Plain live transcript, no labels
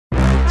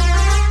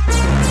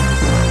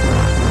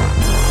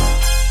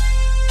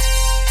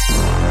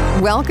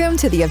Welcome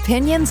to the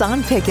Opinions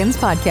on Pickens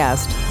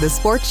podcast, the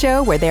sports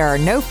show where there are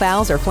no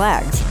fouls or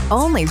flags,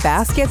 only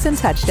baskets and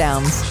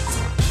touchdowns.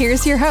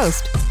 Here's your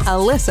host,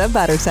 Alyssa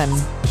Butterson.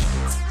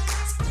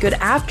 Good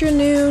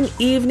afternoon,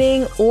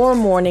 evening, or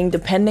morning,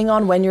 depending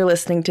on when you're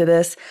listening to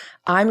this.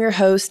 I'm your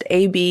host,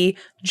 AB,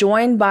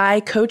 joined by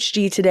Coach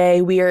G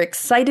today. We are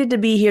excited to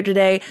be here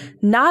today,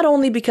 not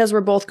only because we're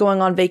both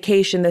going on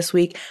vacation this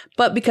week,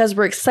 but because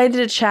we're excited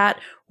to chat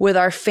with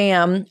our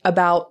fam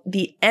about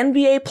the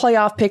NBA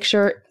playoff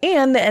picture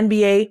and the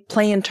NBA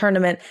play-in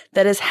tournament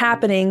that is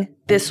happening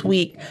this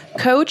week.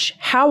 Coach,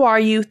 how are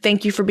you?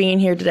 Thank you for being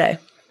here today.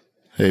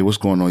 Hey, what's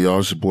going on, y'all?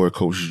 It's your boy,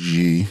 Coach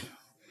G.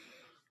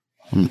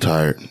 I'm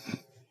tired.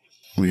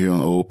 We're here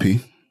on OOP.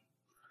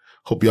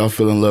 Hope y'all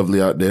feeling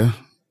lovely out there.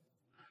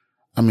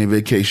 I'm in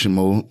vacation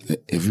mode,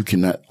 if you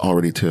cannot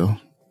already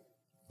tell.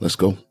 Let's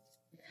go.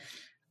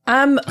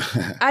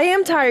 I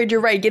am tired,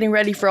 you're right, getting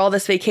ready for all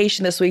this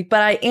vacation this week,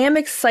 but I am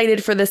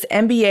excited for this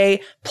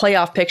NBA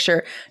playoff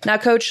picture. Now,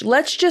 Coach,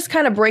 let's just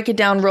kind of break it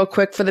down real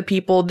quick for the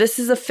people. This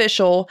is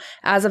official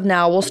as of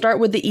now. We'll start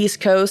with the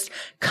East Coast.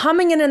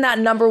 Coming in that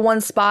number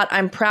one spot,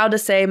 I'm proud to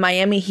say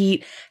Miami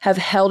Heat have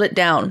held it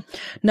down.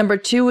 Number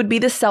two would be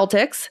the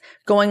Celtics.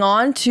 Going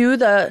on to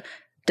the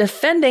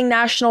defending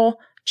national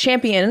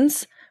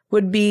champions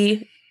would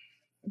be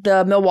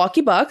the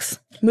Milwaukee Bucks.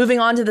 Moving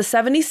on to the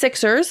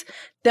 76ers.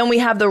 Then we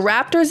have the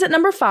Raptors at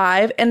number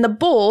 5 and the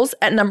Bulls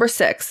at number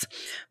 6.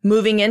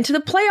 Moving into the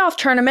playoff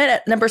tournament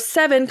at number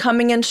 7,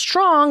 coming in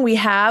strong, we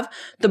have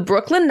the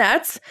Brooklyn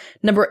Nets.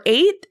 Number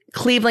 8,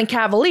 Cleveland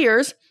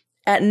Cavaliers.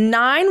 At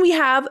 9, we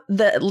have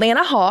the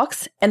Atlanta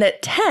Hawks. And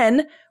at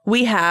 10,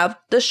 we have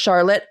the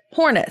Charlotte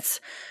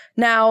Hornets.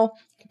 Now,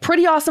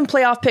 pretty awesome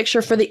playoff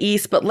picture for the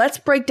East, but let's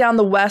break down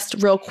the West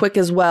real quick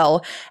as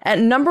well. At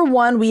number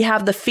 1, we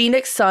have the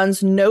Phoenix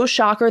Suns. No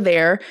shocker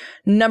there.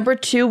 Number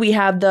 2, we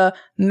have the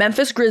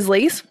Memphis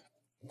Grizzlies.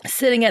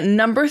 Sitting at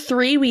number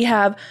 3, we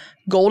have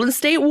Golden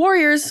State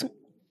Warriors.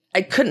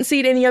 I couldn't see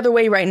it any other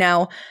way right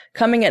now.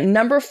 Coming at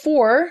number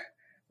 4,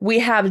 we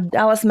have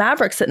Dallas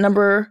Mavericks at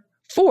number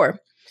 4.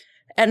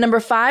 At number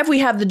 5, we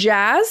have the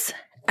Jazz.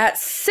 At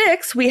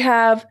 6, we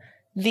have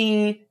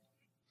the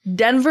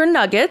Denver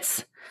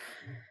Nuggets.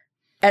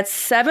 At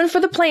 7 for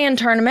the play-in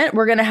tournament,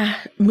 we're going to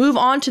move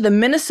on to the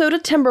Minnesota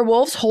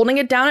Timberwolves, holding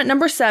it down at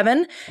number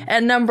 7.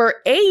 At number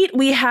 8,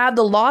 we have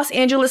the Los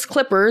Angeles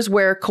Clippers,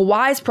 where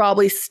Kawhi's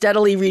probably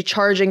steadily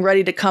recharging,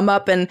 ready to come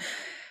up and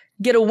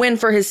get a win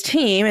for his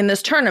team in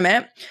this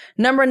tournament.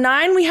 Number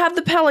 9, we have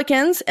the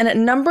Pelicans. And at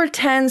number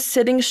 10,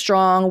 sitting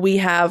strong, we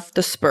have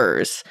the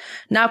Spurs.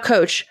 Now,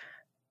 Coach,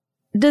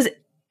 does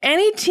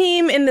any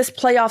team in this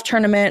playoff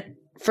tournament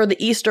for the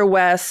East or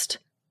West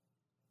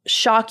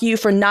shock you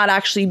for not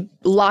actually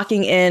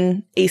locking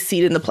in a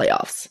seat in the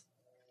playoffs?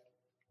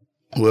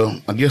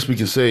 Well, I guess we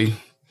can say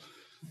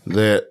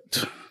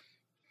that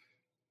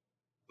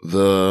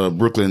the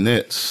Brooklyn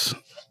Nets,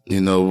 they're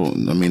in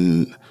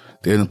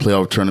the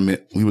playoff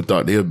tournament. We would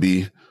thought they'd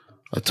be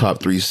a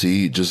top 3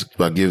 seed just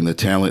by giving the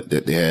talent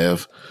that they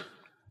have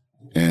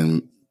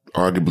and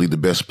arguably the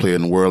best player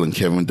in the world in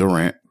Kevin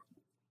Durant.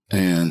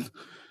 And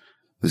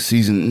the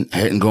season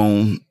hadn't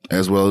gone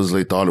as well as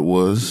they thought it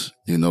was,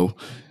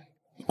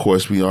 Of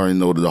course, we already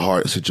know the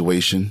Harden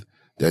situation.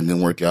 That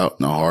didn't work out.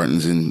 Now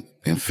Harden's in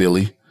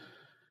Philly.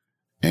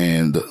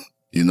 And,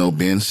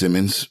 Ben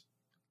Simmons,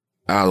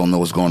 I don't know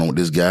what's going on with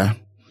this guy,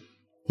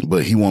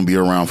 but he won't be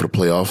around for the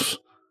playoffs.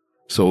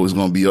 So it's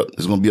going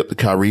to be up to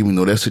Kyrie. We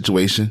know that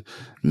situation.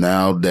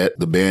 Now that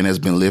the ban has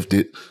been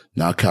lifted,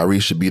 now Kyrie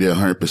should be there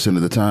 100%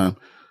 of the time.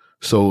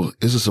 So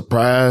it's a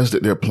surprise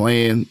that they're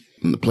playing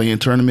in the play-in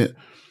tournament.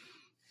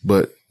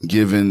 But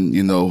given,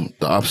 the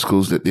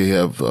obstacles that they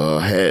have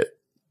had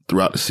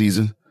throughout the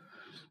season,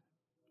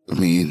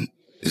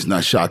 it's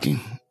not shocking.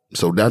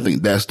 So I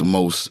think that's the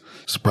most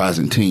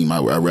surprising team,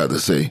 I'd rather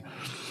say.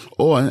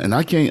 And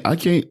I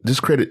can't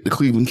discredit the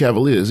Cleveland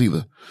Cavaliers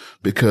either,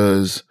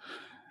 because,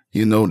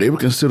 they were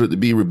considered to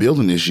be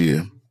rebuilding this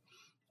year.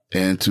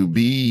 And to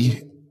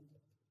be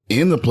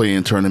in the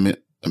play-in tournament,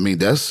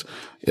 that's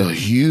a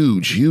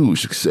huge,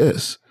 huge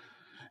success.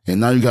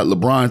 And now you got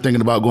LeBron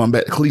thinking about going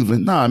back to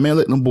Cleveland. Nah, man,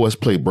 let them boys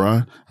play,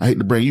 Bron. I hate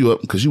to bring you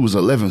up because you was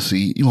 11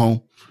 seed. You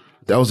home.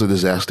 That was a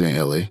disaster in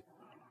LA.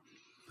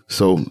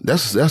 So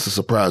that's a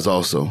surprise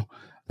also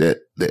that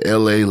the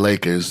LA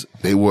Lakers,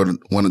 they were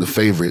one of the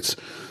favorites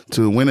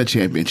to win a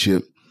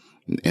championship,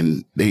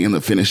 and they ended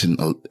up finishing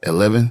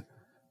 11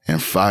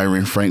 and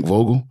firing Frank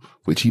Vogel,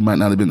 which he might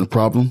not have been the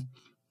problem,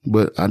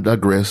 but I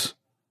digress.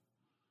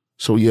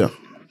 So yeah,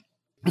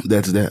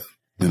 that's that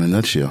in a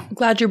nutshell. I'm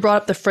glad you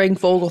brought up the Frank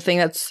Vogel thing.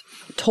 That's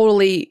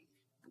totally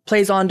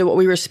plays on to what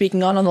we were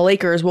speaking on the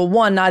Lakers. Well,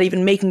 one, not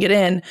even making it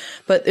in,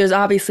 but there's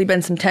obviously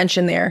been some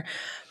tension there.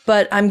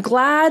 But I'm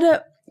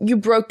glad you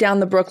broke down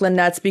the Brooklyn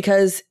Nets,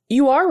 because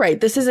you are right.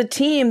 This is a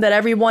team that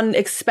everyone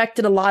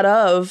expected a lot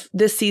of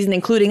this season,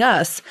 including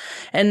us.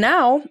 And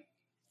now,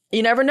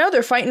 you never know.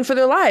 They're fighting for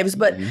their lives.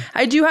 But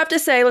I do have to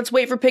say, let's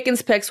wait for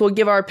Pickens' picks. We'll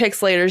give our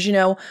picks later.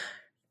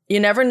 You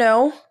never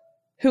know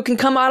who can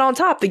come out on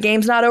top. The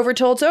game's not over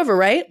till it's over,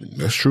 right?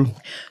 That's true.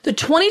 The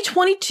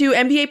 2022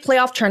 NBA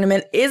playoff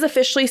tournament is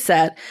officially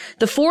set.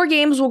 The 4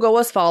 games will go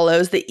as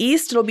follows. The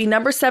East, it'll be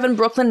number 7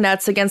 Brooklyn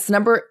Nets against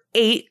number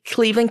 8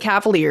 Cleveland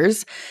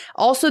Cavaliers.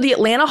 Also, the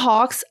Atlanta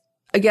Hawks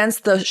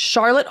against the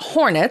Charlotte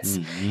Hornets.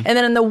 And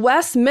then in the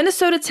West,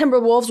 Minnesota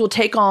Timberwolves will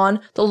take on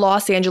the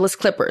Los Angeles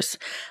Clippers.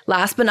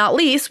 Last but not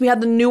least, we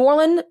have the New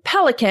Orleans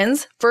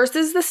Pelicans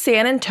versus the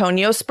San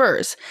Antonio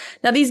Spurs.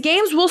 Now, these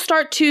games will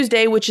start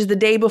Tuesday, which is the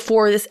day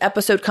before this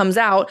episode comes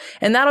out,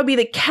 and that'll be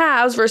the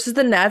Cavs versus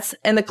the Nets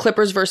and the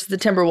Clippers versus the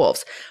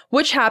Timberwolves,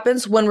 which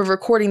happens when we're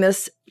recording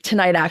this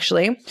tonight,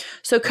 actually.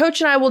 So Coach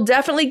and I will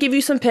definitely give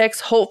you some picks.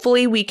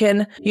 Hopefully we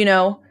can,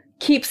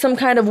 keep some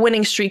kind of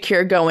winning streak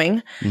here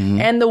going.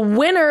 And the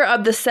winner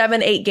of the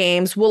 7-8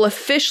 games will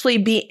officially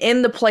be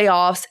in the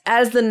playoffs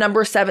as the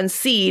number 7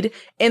 seed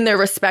in their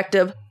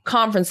respective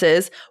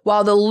conferences,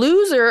 while the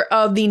loser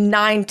of the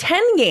 9-10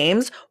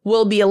 games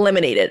will be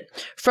eliminated.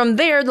 From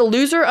there, the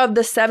loser of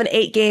the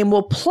 7-8 game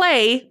will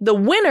play the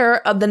winner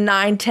of the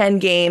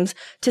 9-10 games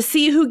to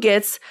see who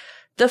gets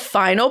the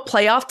final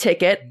playoff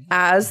ticket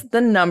as the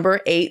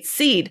number 8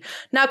 seed.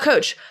 Now,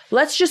 Coach,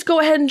 let's just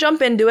go ahead and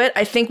jump into it.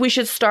 I think we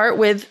should start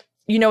with,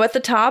 at the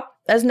top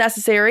as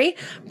necessary,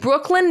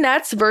 Brooklyn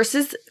Nets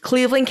versus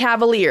Cleveland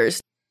Cavaliers.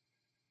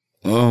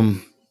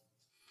 I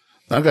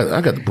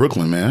got the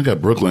Brooklyn, man. I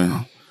got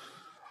Brooklyn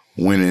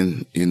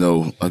winning,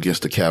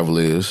 against the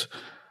Cavaliers.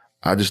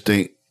 I just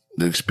think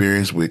the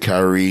experience with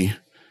Kyrie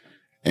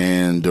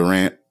and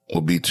Durant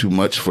will be too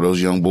much for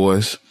those young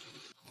boys.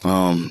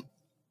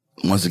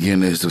 Once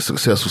again, it's a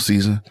successful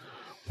season,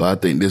 but I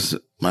think this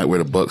might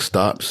where the buck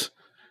stops.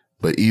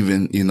 But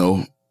even,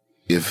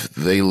 if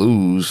they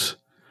lose,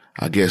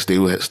 I guess they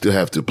would still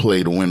have to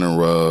play the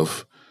winner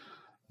of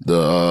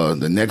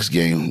the next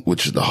game,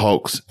 which is the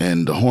Hawks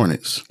and the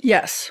Hornets.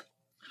 Yes.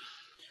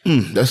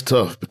 That's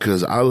tough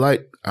because I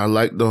like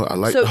the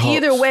Hawks. So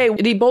either way,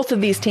 both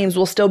of these teams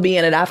will still be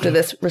in it after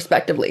this,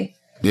 respectively.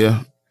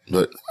 Yeah,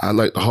 but I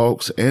like the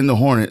Hawks and the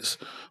Hornets,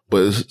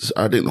 but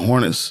I think the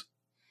Hornets.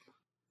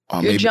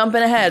 You're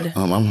jumping ahead.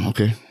 I'm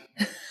okay.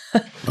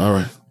 All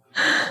right.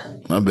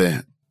 My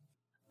bad.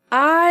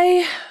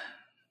 I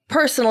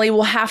personally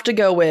will have to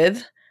go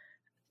with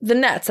the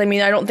Nets. I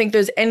mean, I don't think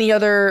there's any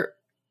other.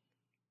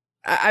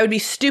 I would be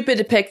stupid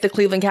to pick the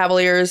Cleveland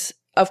Cavaliers.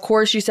 Of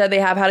course, you said they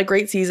have had a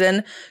great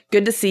season.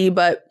 Good to see,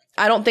 but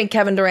I don't think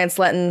Kevin Durant's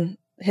letting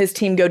his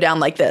team go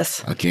down like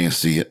this. I can't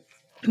see it.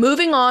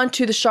 Moving on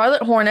to the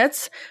Charlotte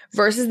Hornets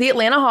versus the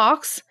Atlanta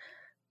Hawks.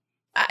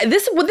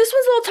 This one's a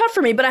little tough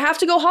for me, but I have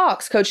to go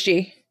Hawks, Coach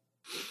G.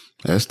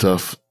 That's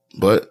tough.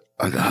 But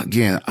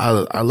again,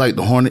 I like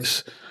the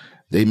Hornets.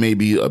 They may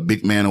be a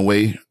big man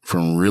away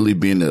from really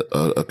being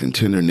a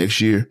contender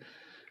next year.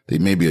 They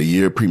may be a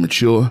year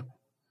premature.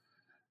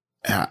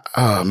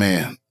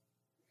 Man,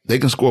 they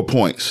can score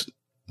points.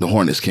 The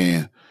Hornets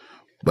can.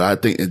 But I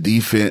think the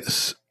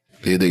defense,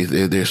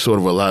 they're sort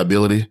of a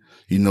liability.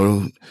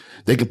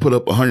 They can put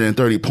up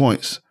 130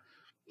 points,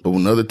 but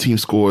when another team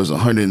scores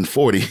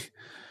 140,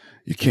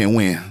 you can't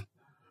win.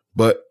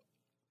 But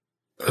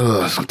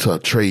it's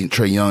tough. Trey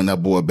Young,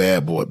 that boy,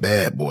 bad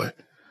boy.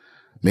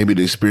 Maybe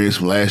the experience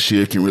from last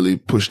year can really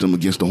push them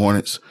against the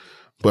Hornets.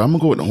 But I'm going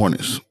to go with the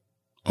Hornets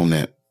on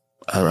that.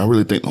 I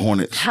really think the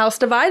Hornets. House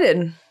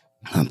divided.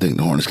 I think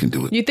the Hornets can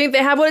do it. You think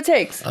they have what it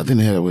takes? I think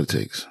they have what it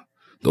takes.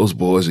 Those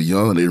boys are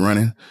young. They're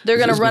running. They're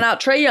going to run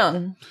out Trey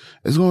Young.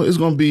 It's going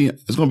to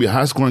be a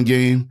high scoring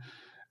game.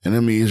 And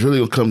I mean, it's really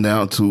going to come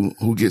down to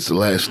who gets the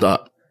last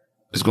stop.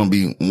 It's going to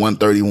be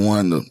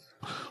 131 to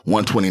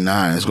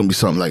 129. It's going to be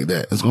something like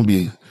that. It's going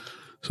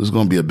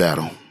to be a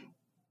battle.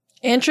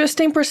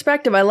 Interesting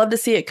perspective. I love to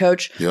see it,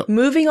 Coach. Yep.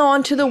 Moving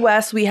on to the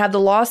West, we have the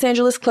Los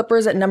Angeles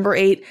Clippers at number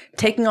 8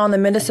 taking on the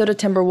Minnesota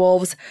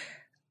Timberwolves.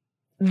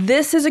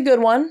 This is a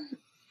good one.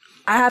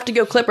 I have to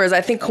go Clippers.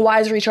 I think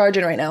Kawhi's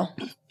recharging right now.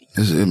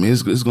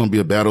 It's going to be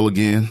a battle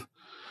again.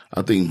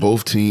 I think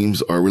both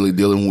teams are really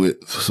dealing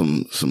with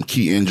some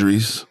key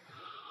injuries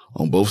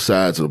on both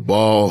sides of the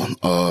ball.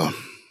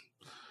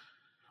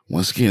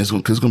 Once again, it's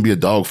going to be a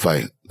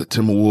dogfight. The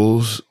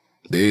Timberwolves,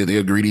 they're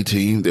a greedy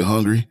team. They're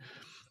hungry.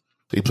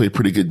 They play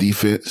pretty good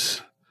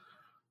defense,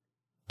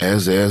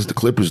 as the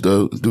Clippers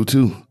do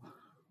too.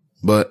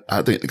 But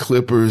I think the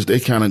Clippers, they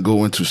kind of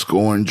go into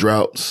scoring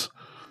droughts,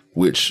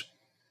 which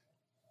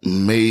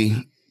may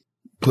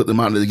put them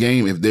out of the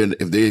game if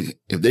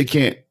they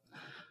can't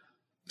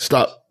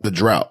stop the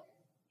drought.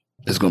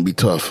 It's going to be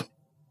tough.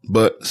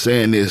 But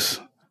saying this,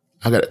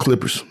 I got the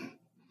Clippers.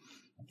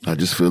 I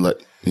just feel like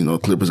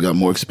Clippers got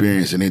more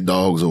experience and they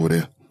dogs over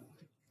there.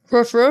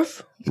 Roof.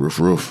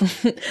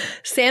 Roof.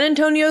 San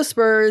Antonio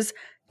Spurs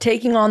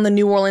taking on the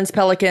New Orleans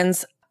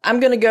Pelicans. I'm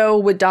going to go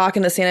with Doc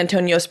and the San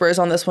Antonio Spurs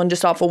on this one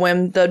just off a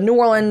whim. The New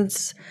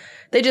Orleans,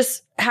 they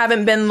just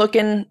haven't been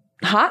looking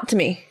hot to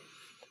me.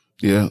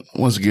 Yeah.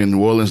 Once again,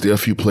 New Orleans, they're a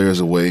few players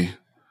away.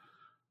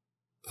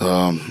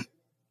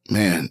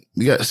 Man,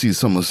 we got to see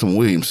some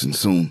Williamson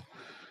soon.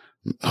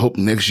 I hope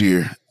next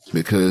year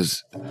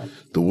because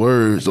the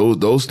words,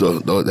 those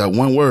stuff, that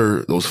one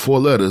word, those 4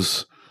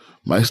 letters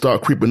might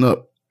start creeping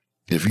up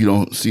if you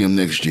don't see him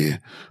next year,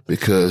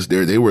 because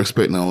they were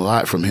expecting a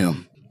lot from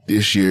him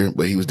this year,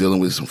 but he was dealing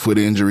with some foot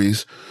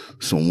injuries,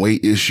 some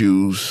weight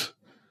issues.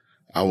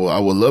 I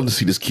would love to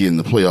see this kid in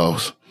the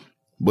playoffs,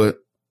 but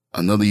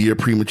another year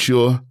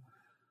premature.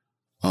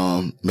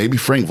 Maybe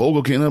Frank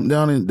Vogel can end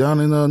up down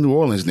in New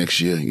Orleans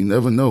next year. You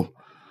never know.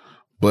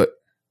 But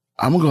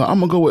I'm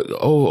gonna go with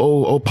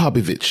old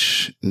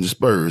Popovich and the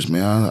Spurs,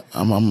 man.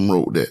 I'm gonna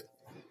roll with that.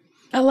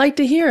 I like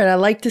to hear it. I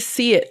like to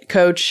see it,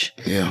 Coach.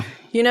 Yeah.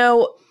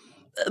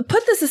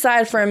 Put this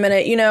aside for a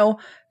minute.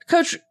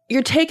 Coach,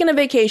 you're taking a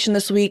vacation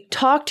this week.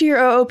 Talk to your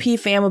OOP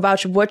fam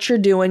about what you're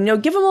doing.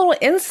 Give them a little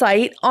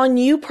insight on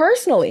you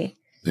personally.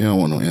 They don't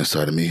want no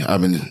insight of me.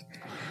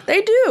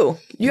 They do.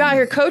 You out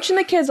here coaching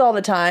the kids all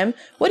the time.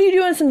 What do you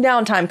do in some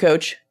downtime,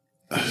 Coach?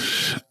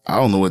 I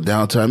don't know what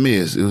downtime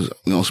is. It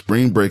was,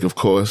 spring break, of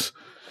course.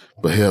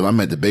 But hell, I'm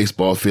at the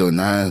baseball field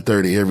at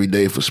 9:30 every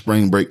day for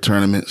spring break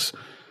tournaments.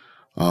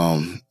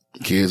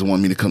 Kids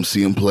want me to come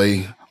see them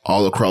play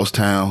all across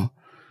town.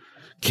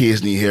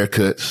 Kids need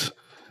haircuts.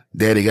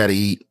 Daddy got to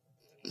eat.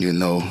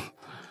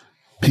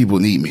 People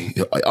need me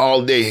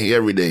all day,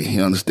 every day.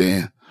 You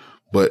understand?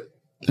 But,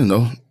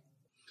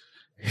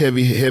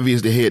 heavy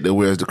is the head that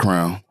wears the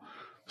crown.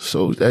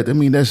 So that's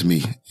me.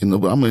 But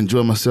I'm going to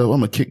enjoy myself. I'm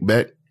going to kick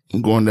back.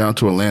 I'm going down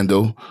to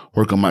Orlando,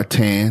 work on my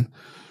tan,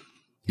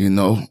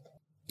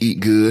 eat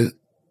good.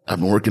 I've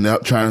been working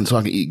out, trying so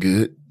I can eat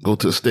good. Go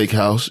to a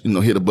steakhouse,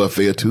 hit a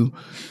buffet or two.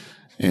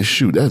 And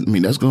shoot,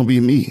 that's going to be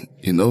me.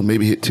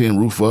 Maybe hit 10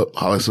 Roof Up,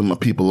 holler at some of my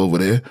people over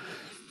there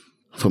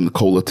from the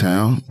Cola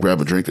Town,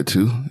 grab a drink or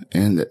two.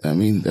 And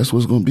that's what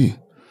it's going to be.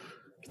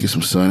 Get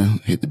some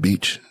sun, hit the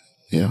beach.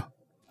 Yeah.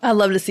 I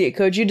love to see it,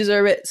 Coach. You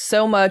deserve it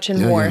so much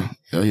and more.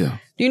 Yeah.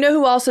 Do you know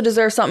who also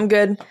deserves something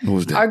good? Who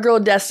was that? Our girl,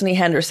 Destiny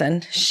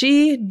Henderson.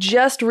 She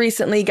just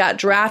recently got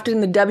drafted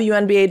in the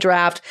WNBA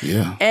draft.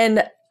 Yeah.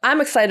 And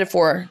I'm excited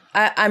for her.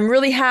 I'm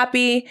really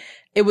happy.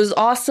 It was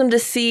awesome to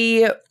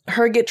see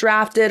her get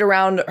drafted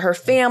around her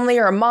family,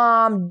 her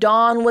mom.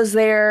 Dawn was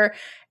there.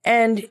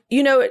 And,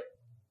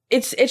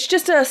 it's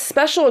just a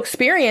special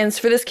experience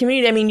for this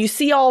community. You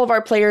see all of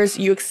our players,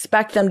 you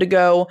expect them to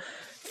go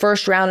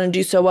first round and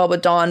do so well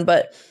with Dawn.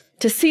 But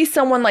to see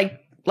someone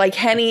like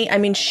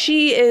Henny,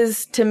 she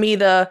is, to me,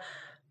 the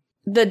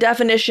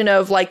definition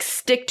of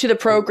stick to the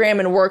program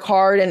and work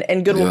hard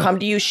and good will come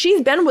to you.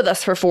 She's been with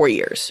us for 4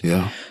 years.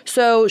 Yeah.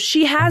 So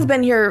she has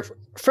been here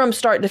from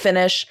start to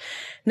finish.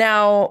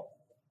 Now,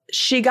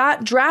 she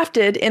got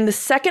drafted in the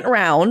second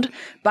round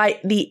by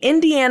the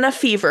Indiana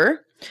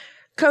Fever.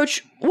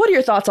 Coach, what are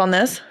your thoughts on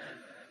this?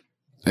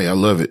 Hey, I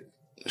love it.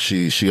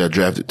 She got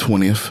drafted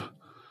 20th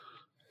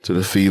to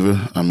the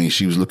Fever.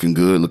 She was looking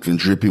good, looking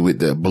drippy with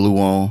that blue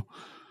on,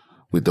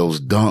 with those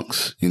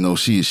dunks.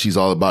 She's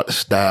all about the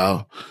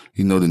style.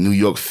 The New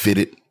York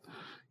fitted.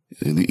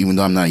 Even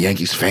though I'm not a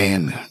Yankees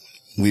fan,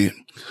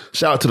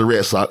 shout out to the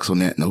Red Sox on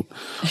that note.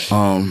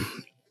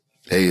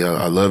 Hey,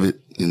 I love it.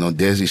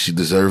 Desi, she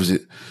deserves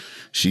it.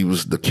 She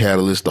was the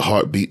catalyst, the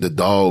heartbeat, the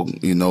dog,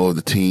 of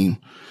the team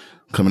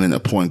coming in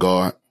at point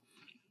guard.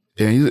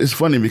 And it's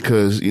funny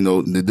because, the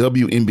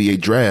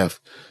WNBA draft,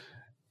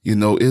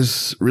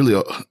 it's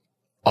really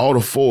all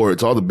the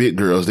forwards, all the big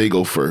girls, they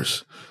go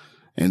first.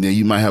 And then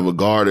you might have a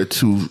guard or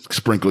two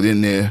sprinkled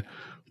in there,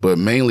 but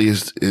mainly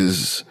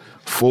is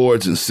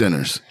forwards and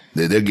centers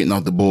that they're getting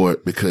off the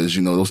board because,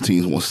 those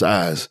teams want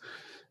size.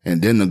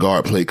 And then the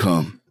guard play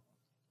come.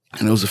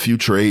 And there was a few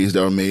trades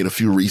that were made, a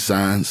few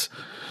re-signs.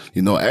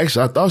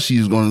 Actually, I thought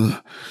she's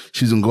gonna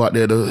go out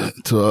there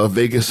to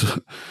Vegas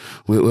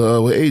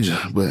with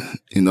Asia, but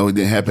it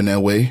didn't happen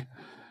that way.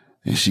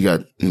 And she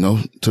got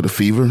to the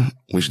Fever,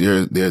 which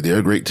they're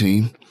a great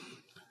team.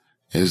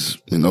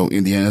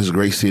 Indiana's a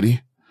great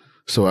city,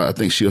 so I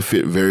think she'll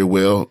fit very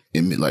well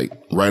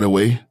right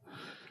away.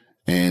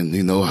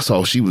 And I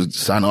saw she was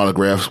signing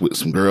autographs with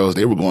some girls.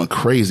 They were going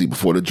crazy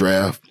before the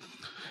draft.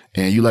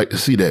 And you like to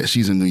see that.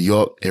 She's in New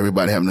York.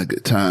 Everybody having a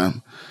good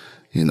time.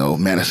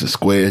 Madison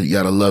Square. You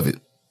gotta love it.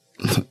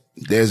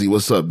 Desi,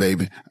 what's up,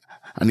 baby?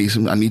 I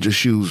need your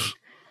shoes.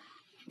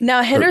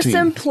 Now,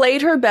 Henderson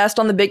played her best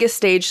on the biggest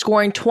stage,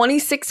 scoring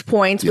 26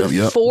 points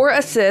with 4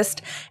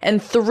 assists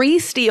and 3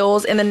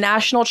 steals in the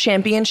national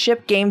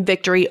championship game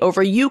victory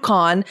over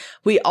UConn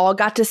we all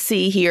got to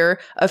see here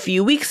a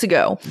few weeks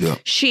ago. Yep.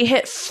 She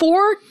hit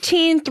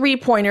 14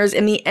 three-pointers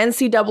in the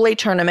NCAA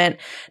tournament.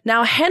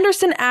 Now,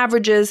 Henderson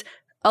averages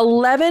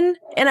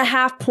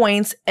 11.5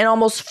 points and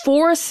almost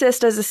 4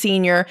 assists as a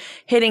senior,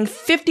 hitting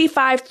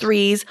 55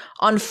 threes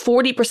on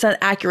 40%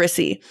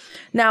 accuracy.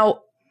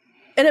 Now,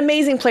 an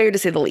amazing player to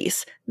say the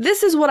least.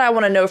 This is what I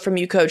want to know from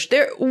you, Coach.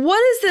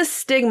 What is this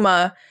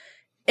stigma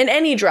in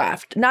any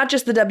draft, not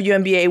just the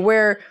WNBA,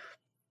 where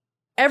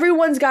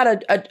everyone's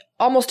got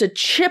almost a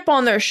chip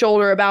on their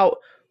shoulder about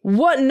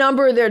what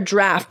number they're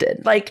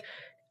drafted?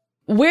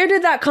 Where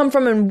did that come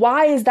from and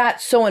why is that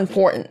so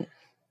important?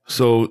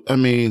 So,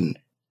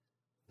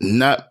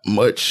 not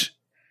much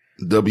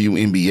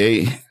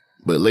WNBA,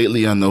 but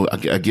lately I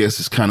guess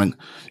it's kind of,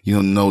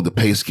 the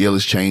pay scale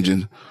is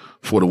changing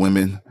for the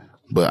women.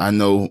 But I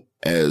know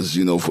as,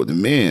 you know, for the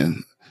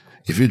men,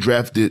 if you're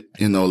drafted,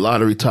 you know,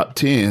 lottery top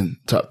 10,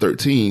 top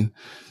 13,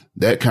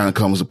 that kind of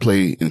comes to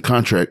play in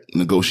contract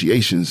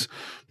negotiations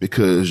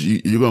because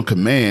you're going to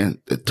command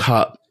the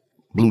top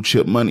blue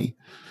chip money.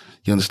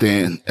 You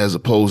understand? As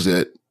opposed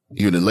that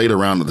you're in the later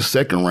round or the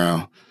second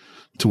round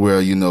to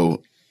where, you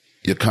know,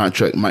 your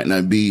contract might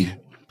not be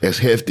as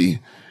hefty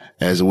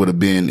as it would have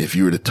been if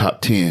you were the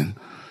top 10.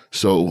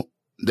 So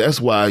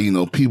that's why, you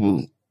know,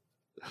 people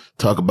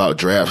talk about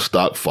draft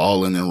stock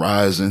falling and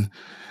rising.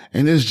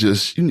 And it's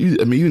just, you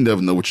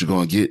never know what you're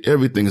going to get.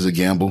 Everything is a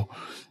gamble.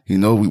 You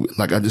know,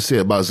 like I just said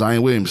about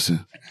Zion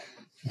Williamson.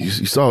 You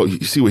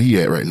see where he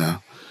at right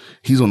now.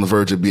 He's on the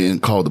verge of being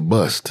called a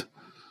bust.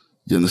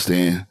 You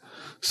understand?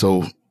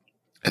 So,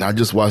 and I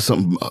just watched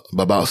something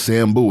about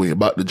Sam Bowie,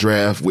 about the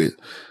draft with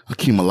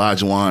Hakeem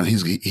Olajuwon.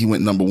 He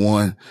went number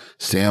 1.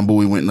 Sam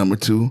Bowie went number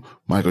 2.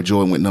 Michael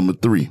Jordan went number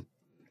 3.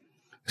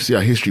 See how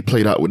history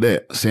played out with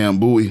that. Sam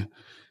Bowie,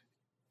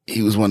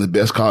 he was one of the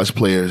best college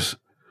players,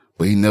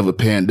 but he never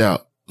panned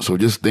out. So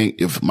just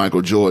think if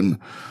Michael Jordan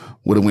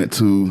would have went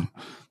to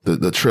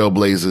the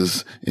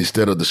Trailblazers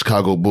instead of the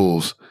Chicago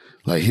Bulls.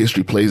 Like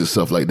history plays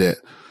itself like that.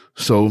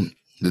 So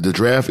the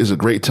draft is a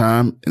great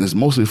time, and it's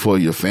mostly for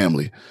your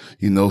family,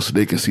 you know, so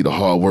they can see the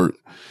hard work.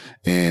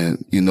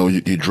 And, you know,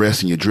 you're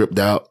dressed and you're dripped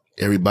out.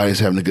 Everybody's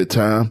having a good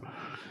time.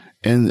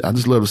 And I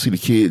just love to see the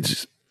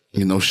kids,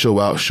 you know, show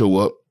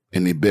up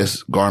in their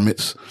best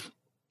garments.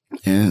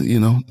 And, you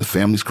know, the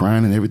family's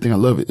crying and everything. I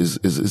love it. It's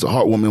a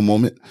heartwarming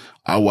moment.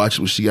 I watched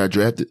when she got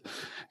drafted.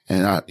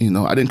 And I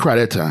didn't cry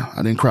that time.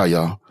 I didn't cry,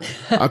 y'all.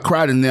 I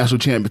cried in the national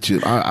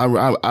championship. I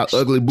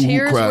ugly boo-hoo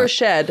cried. Tears were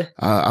shed.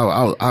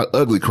 I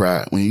ugly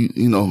cried when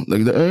you know,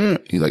 like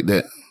that, like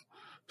that.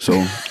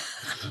 So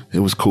it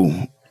was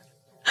cool.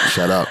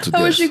 Shout out to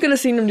I wish you could have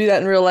seen him do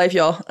that in real life,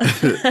 y'all.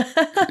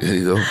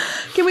 You know.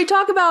 Can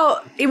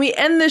we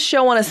end this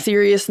show on a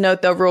serious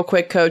note, though, real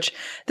quick, Coach?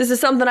 This is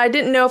something I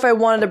didn't know if I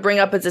wanted to bring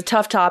up. It's a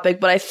tough topic,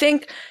 but I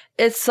think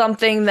it's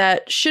something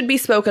that should be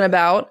spoken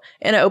about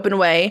in an open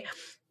way.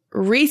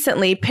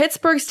 Recently,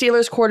 Pittsburgh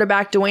Steelers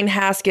quarterback Dwayne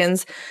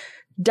Haskins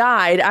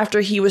died after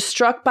he was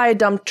struck by a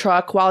dump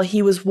truck while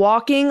he was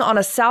walking on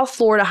a South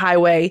Florida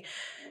highway.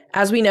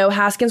 As we know,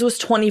 Haskins was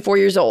 24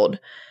 years old.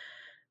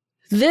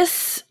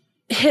 This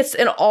hits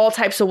in all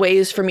types of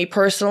ways for me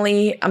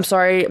personally. I'm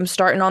sorry I'm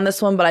starting on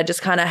this one, but I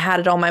just kind of had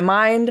it on my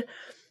mind.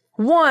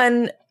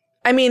 One,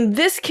 I mean,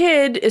 this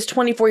kid is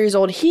 24 years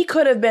old. He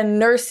could have been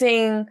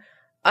nursing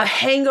a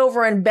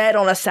hangover in bed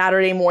on a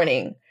Saturday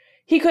morning.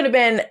 He could have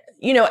been,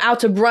 you know, out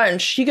to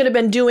brunch. He could have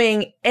been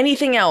doing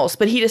anything else,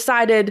 but he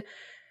decided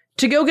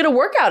to go get a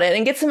workout in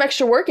and get some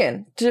extra work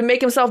in to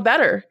make himself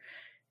better.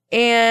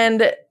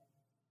 And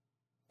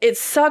it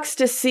sucks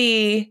to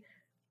see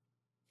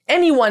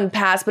anyone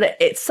pass, but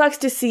it sucks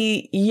to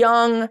see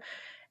young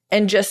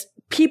and just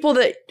people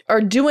that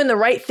are doing the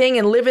right thing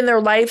and living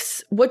their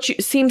lives,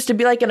 seems to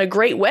be like in a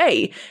great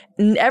way.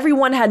 And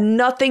everyone had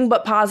nothing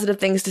but positive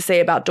things to say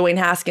about Dwayne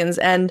Haskins.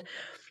 And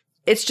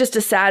it's just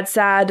a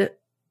sad,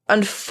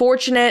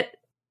 unfortunate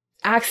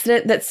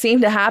accident that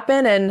seemed to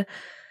happen. And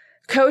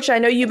Coach, I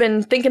know you've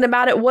been thinking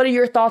about it. What are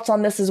your thoughts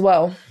on this as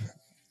well?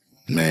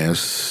 Man,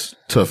 it's a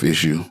tough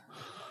issue.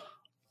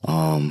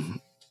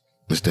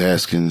 Mr.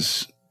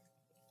 Haskins,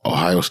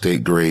 Ohio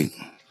State great.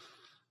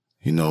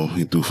 You know,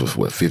 he threw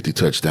for 50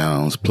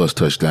 touchdowns plus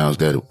touchdowns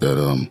that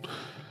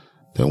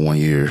 1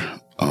 year.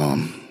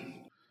 I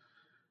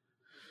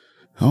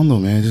don't know,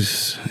 man.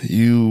 Just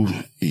you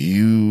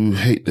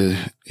hate to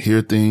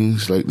hear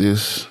things like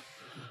this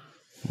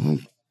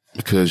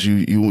because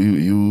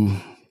you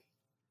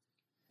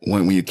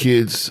when your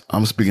kids,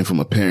 I'm speaking from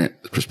a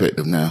parent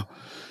perspective now.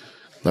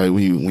 Like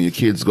when your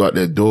kids go out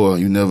that door,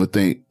 you never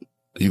think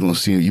you're gonna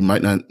see them. You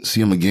might not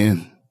see them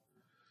again.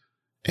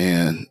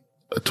 And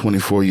a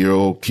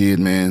 24-year-old kid,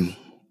 man,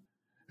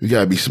 you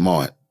gotta be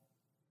smart.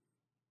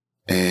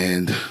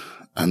 And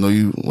I know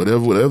you,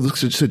 whatever the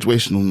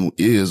situation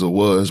is or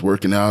was,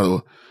 working out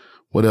or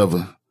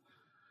whatever,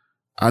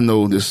 I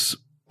know this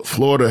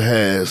Florida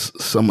has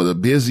some of the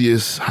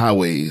busiest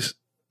highways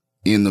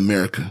in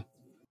America.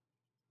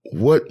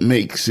 What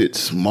makes it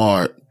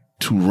smart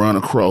to run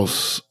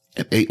across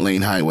an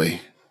 8-lane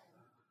highway?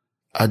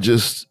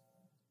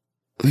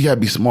 We gotta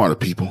be smarter,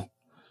 people.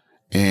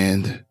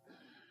 And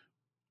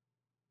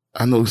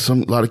I know a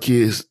lot of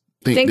kids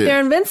think they're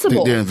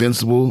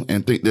invincible.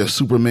 And think they're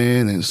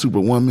Superman and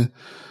Superwoman.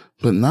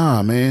 But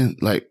nah, man,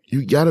 like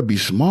you gotta be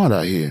smart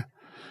out here.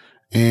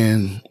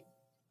 And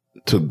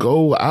to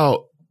go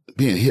out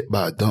being hit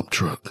by a dump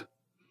truck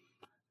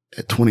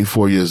at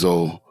 24 years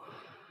old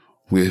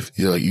with,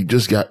 you know, you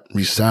just got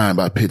re-signed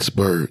by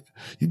Pittsburgh.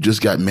 You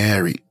just got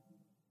married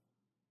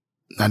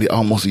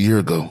almost a year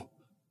ago.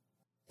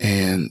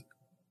 And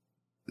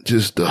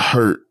just the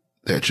hurt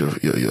that your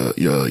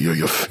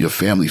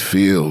family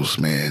feels,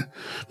 man,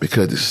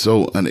 because it's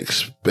so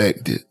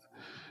unexpected.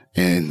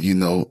 And, you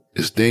know,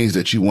 it's things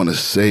that you want to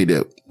say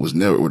that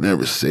were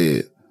never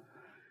said.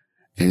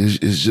 And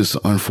it's just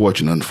an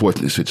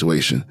unfortunate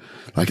situation.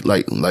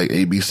 Like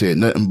AB said,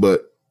 nothing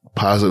but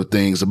positive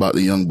things about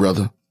the young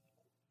brother.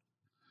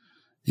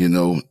 You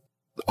know,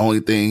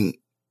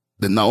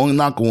 the only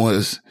knock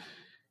was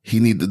he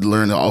needed to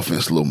learn the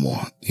offense a little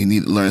more. He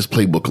needed to learn his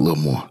playbook a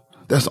little more.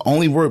 That's the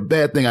only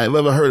bad thing I've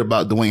ever heard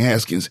about Dwayne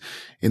Haskins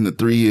in the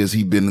 3 years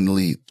he's been in the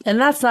league. And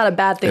that's not a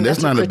bad thing. And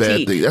that's not a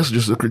bad thing. That's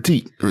just a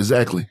critique.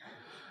 Exactly.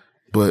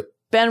 But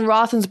Ben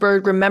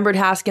Roethlisberger remembered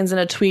Haskins in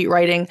a tweet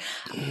writing,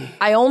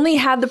 "I only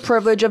had the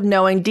privilege of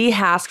knowing D.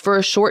 Hask for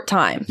a short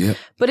time. Yep.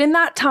 But in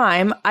that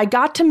time, I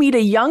got to meet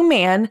a young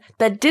man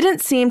that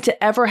didn't seem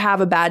to ever have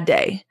a bad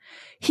day.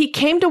 He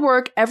came to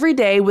work every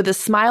day with a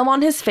smile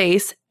on his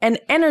face and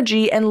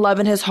energy and love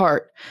in his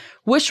heart.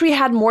 Wish we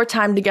had more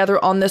time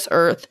together on this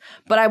earth,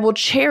 but I will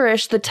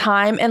cherish the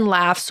time and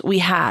laughs we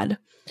had."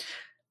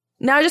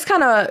 Now, I just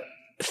kind of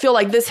feel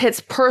like this hits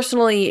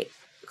personally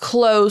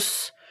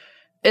close,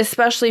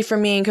 especially for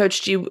me and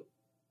Coach G.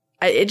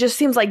 It just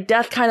seems like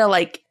death kind of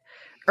like,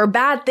 or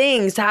bad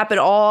things happen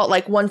all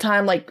like one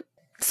time, like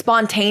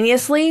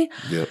spontaneously.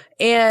 Yep.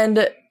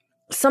 And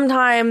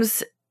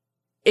sometimes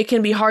it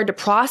can be hard to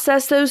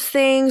process those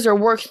things or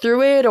work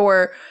through it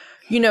or,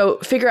 you know,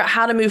 figure out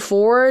how to move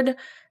forward.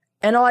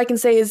 And all I can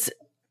say is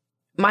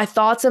my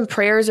thoughts and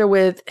prayers are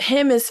with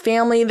him, his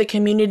family, the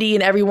community,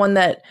 and everyone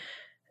that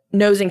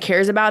knows and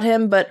cares about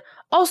him. But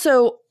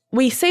also,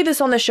 we say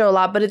this on the show a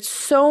lot, but it's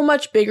so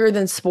much bigger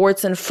than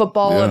sports and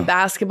football and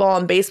basketball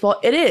and baseball.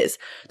 It is.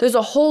 There's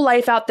a whole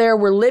life out there.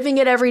 We're living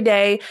it every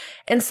day.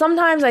 And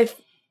sometimes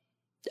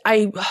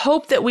I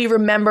hope that we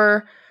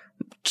remember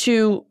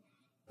to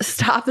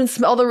stop and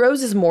smell the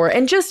roses more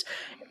and just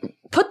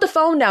put the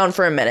phone down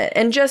for a minute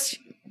and just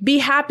be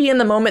happy in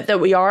the moment that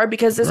we are,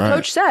 because as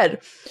Coach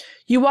said,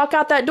 you walk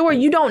out that door,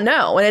 you don't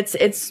know. And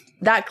it's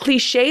that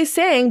cliche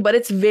saying, but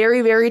it's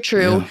very, very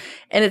true. Yeah.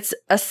 And it's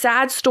a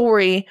sad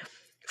story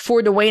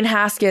for Dwayne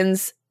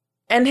Haskins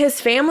and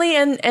his family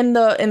and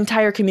the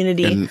entire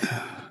community. And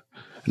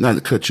not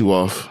to cut you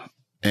off.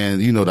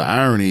 And you know, the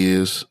irony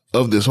is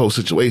of this whole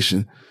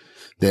situation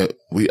that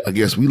I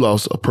guess we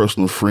lost a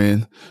personal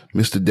friend,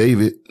 Mr.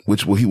 David,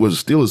 which he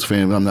was a Steelers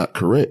fan, but I'm not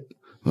correct.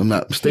 I'm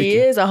not mistaken. He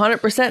is 100%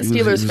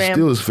 Steelers fan.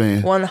 Steelers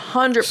fan.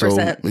 100%.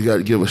 So we got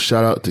to give a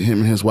shout out to him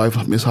and his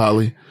wife, Miss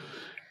Holly.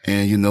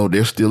 And, you know,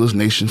 they're Steelers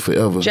Nation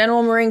forever.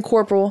 General Marine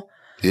Corporal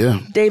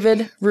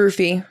David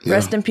Rufy,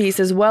 rest in peace,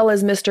 as well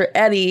as Mr.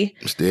 Eddie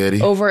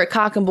over at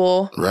Cock and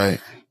Bull.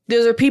 Right.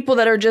 Those are people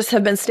that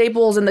have been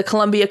staples in the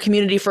Columbia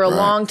community for a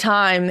long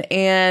time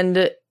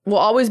and will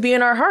always be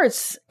in our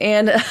hearts.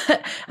 And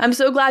I'm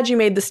so glad you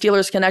made the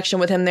Steelers connection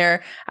with him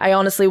there. I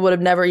honestly would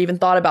have never even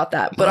thought about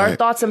that. But our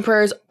thoughts and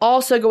prayers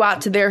also go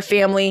out to their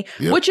family,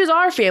 which is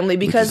our family,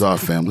 because our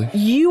family.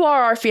 You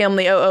are our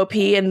family, OOP,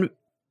 and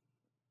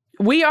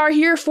we are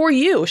here for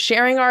you,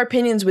 sharing our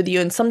opinions with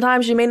you. And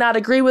sometimes you may not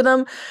agree with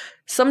them.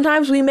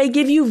 Sometimes we may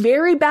give you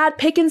very bad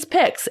Pickens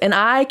picks, and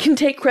I can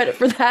take credit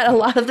for that a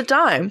lot of the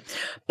time.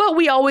 But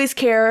we always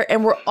care,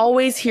 and we're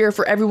always here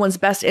for everyone's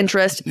best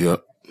interest.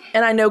 Yep.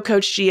 And I know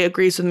Coach G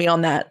agrees with me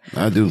on that.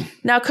 I do.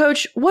 Now,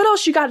 Coach, what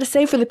else you got to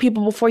say for the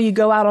people before you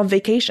go out on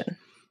vacation?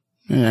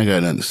 Man, I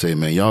got nothing to say,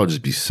 man. Y'all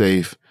just be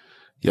safe.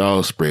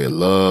 Y'all spread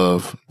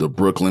love the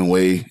Brooklyn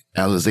way.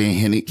 Alexander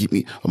Hennig, keep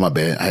me. Oh, my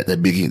bad. I had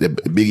that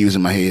Biggie was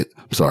in my head.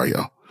 I'm sorry,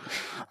 y'all.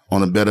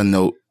 On a better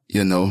note,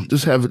 you know,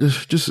 just have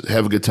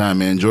a good time,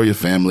 man. Enjoy your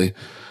family.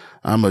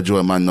 I'm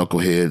enjoying my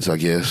knuckleheads, I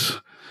guess.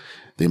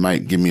 They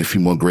might give me a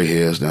few more gray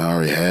hairs than I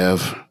already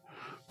have.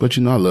 But,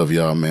 you know, I love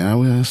y'all, man.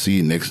 We'll see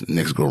you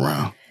next go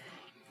round.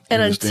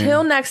 And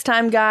until next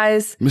time,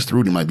 guys. Mr.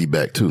 Rudy might be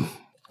back, too.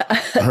 I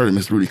heard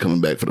Mr. Rudy coming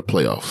back for the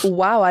playoffs.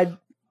 Wow.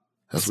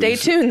 Stay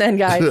tuned then,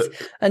 guys.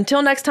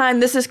 Until next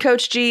time, this is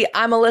Coach G.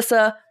 I'm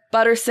Alyssa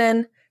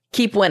Butterson.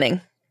 Keep winning.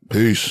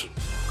 Peace.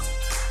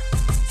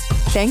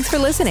 Thanks for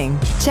listening.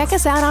 Check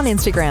us out on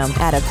Instagram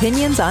at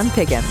Opinions on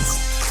Pickens.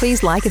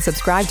 Please like and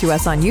subscribe to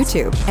us on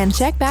YouTube and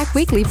check back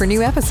weekly for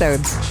new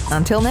episodes.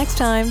 Until next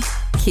time,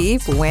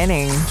 keep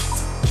winning.